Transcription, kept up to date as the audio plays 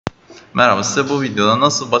Merhaba, size bu videoda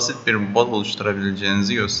nasıl basit bir bot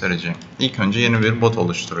oluşturabileceğinizi göstereceğim. İlk önce yeni bir bot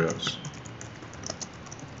oluşturuyoruz.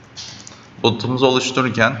 Botumuzu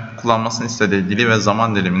oluştururken kullanmasını istediği dili ve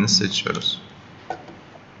zaman dilimini seçiyoruz.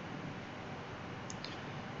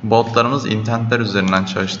 Botlarımız internetler üzerinden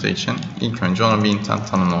çalıştığı için ilk önce ona bir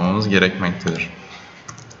internet tanımlamamız gerekmektedir.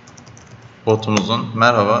 Botumuzun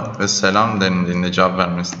merhaba ve selam denildiğinde cevap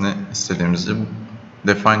vermesini istediğimizi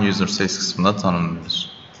Define User Space kısmında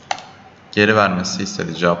tanımlıyoruz. Geri vermesi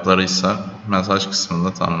istediği cevapları ise mesaj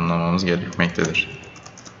kısmında tanımlamamız gerekmektedir.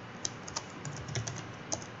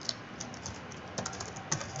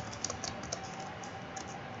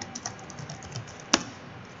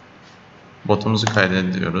 Botumuzu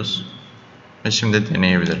kaydediyoruz ve şimdi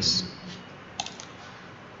deneyebiliriz.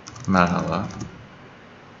 Merhaba,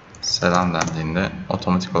 selam dendiğinde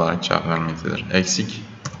otomatik olarak cevap vermektedir. Eksik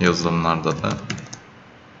yazılımlarda da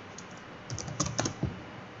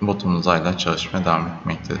botumuz hala çalışmaya devam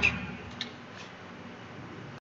etmektedir.